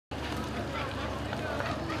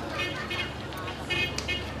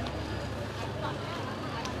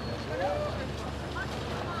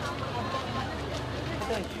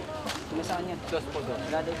Dos po dos.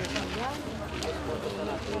 Ya,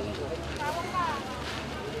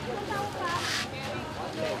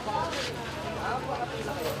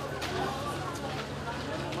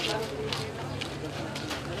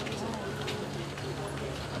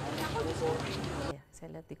 saya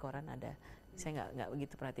lihat di koran ada. Saya nggak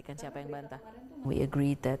begitu perhatikan siapa yang bantah. We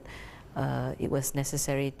agreed that it was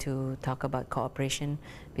necessary to talk about cooperation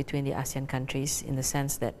between the ASEAN countries in the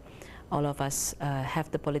sense that all of us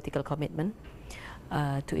have the political commitment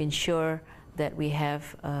to ensure that we have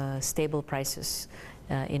stable prices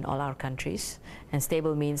in all our countries. And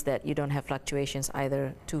stable means that you don't have fluctuations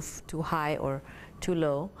either too high or too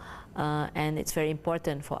low. And it's very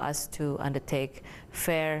important for us to undertake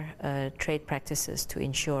fair trade practices to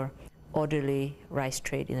ensure orderly rice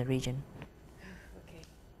trade in the region. Okay.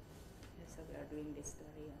 So we are doing this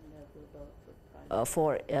study on the global food price.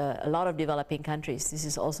 For a lot of developing countries, this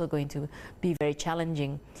is also going to be very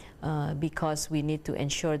challenging because we need to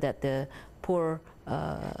ensure that the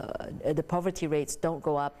poverty rates don't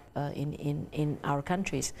go up in our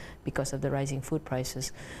countries because of the rising food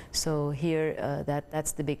prices. So here,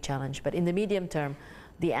 that's the big challenge. But in the medium term,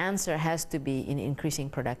 the answer has to be in increasing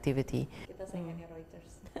productivity. Kita saingannya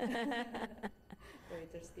Reuters.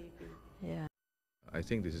 Reuters TV. Yeah. I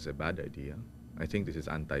think this is a bad idea. I think this is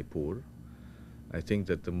anti-poor. I think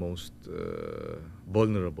that the most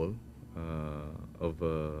vulnerable of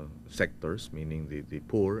sectors, meaning the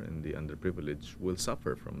poor and the underprivileged, will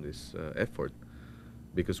suffer from this effort.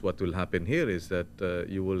 Because what will happen here is that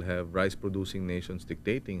you will have rice-producing nations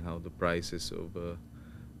dictating how the prices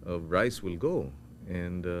of rice will go.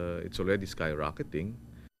 And it's already skyrocketing.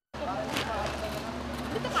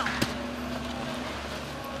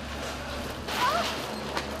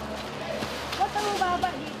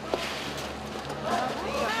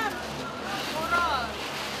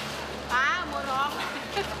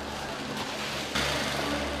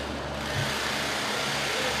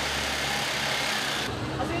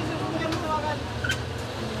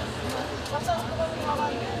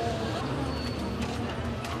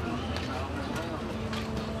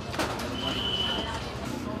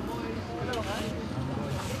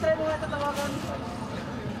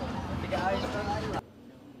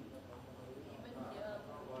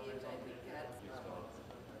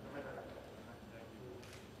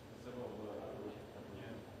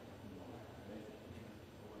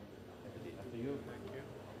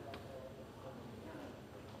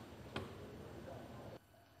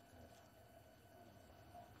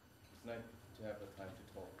 It's nice to have the time to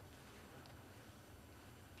talk.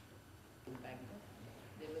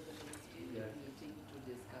 There was a ministerial meeting to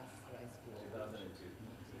discuss rice bowl 2002.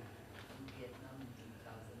 in Vietnam in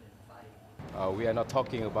 2005. We are not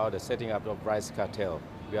talking about the setting up of rice cartel.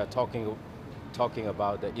 We are talking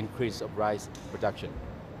about the increase of rice production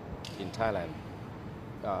in Thailand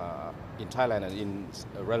and in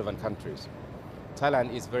relevant countries.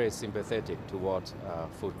 Thailand is very sympathetic towards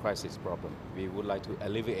food crisis problem. We would like to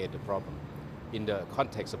alleviate the problem in the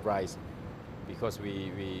context of rice because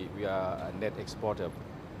we are a net exporter of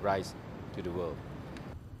rice to the world.